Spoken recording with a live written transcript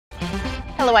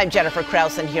Hello, I'm Jennifer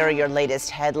Krause, and here are your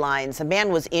latest headlines. A man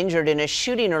was injured in a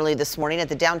shooting early this morning at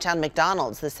the downtown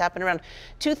McDonald's. This happened around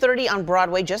 2:30 on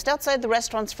Broadway, just outside the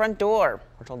restaurant's front door.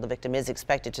 We're told the victim is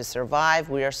expected to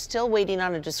survive. We are still waiting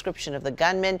on a description of the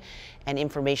gunman and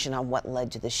information on what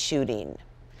led to the shooting.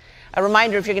 A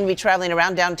reminder, if you're going to be traveling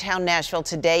around downtown Nashville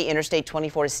today, Interstate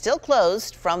 24 is still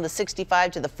closed from the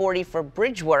 65 to the 40 for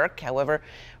bridge work. However,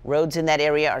 roads in that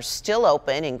area are still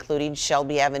open, including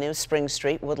Shelby Avenue, Spring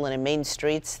Street, Woodland and Main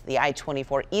Streets. The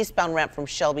I-24 eastbound ramp from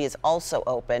Shelby is also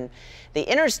open. The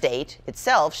interstate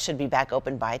itself should be back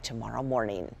open by tomorrow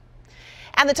morning.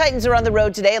 And the Titans are on the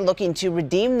road today looking to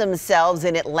redeem themselves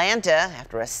in Atlanta.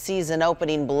 After a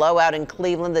season-opening blowout in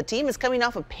Cleveland, the team is coming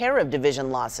off a pair of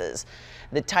division losses.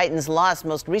 The Titans lost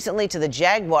most recently to the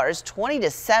Jaguars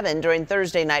 20-7 during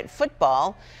Thursday Night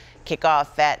Football.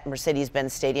 Kickoff at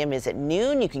Mercedes-Benz Stadium is at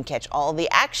noon. You can catch all the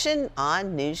action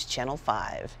on News Channel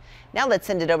 5. Now let's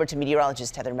send it over to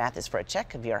meteorologist Heather Mathis for a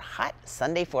check of your hot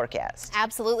Sunday forecast.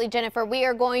 Absolutely, Jennifer. We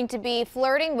are going to be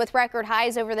flirting with record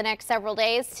highs over the next several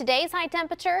days. Today's high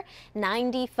temperature,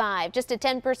 95. Just a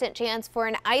 10% chance for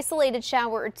an isolated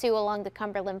shower or two along the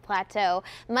Cumberland Plateau.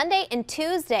 Monday and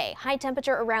Tuesday, high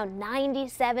temperature around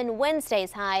 97.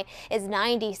 Wednesday's high is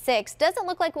 96. Doesn't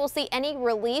look like we'll see any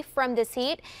relief from this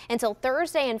heat until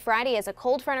Thursday and Friday as a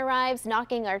cold front arrives,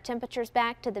 knocking our temperatures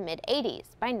back to the mid-80s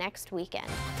by next weekend.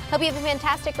 Hope you have a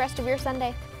fantastic rest of your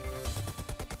Sunday.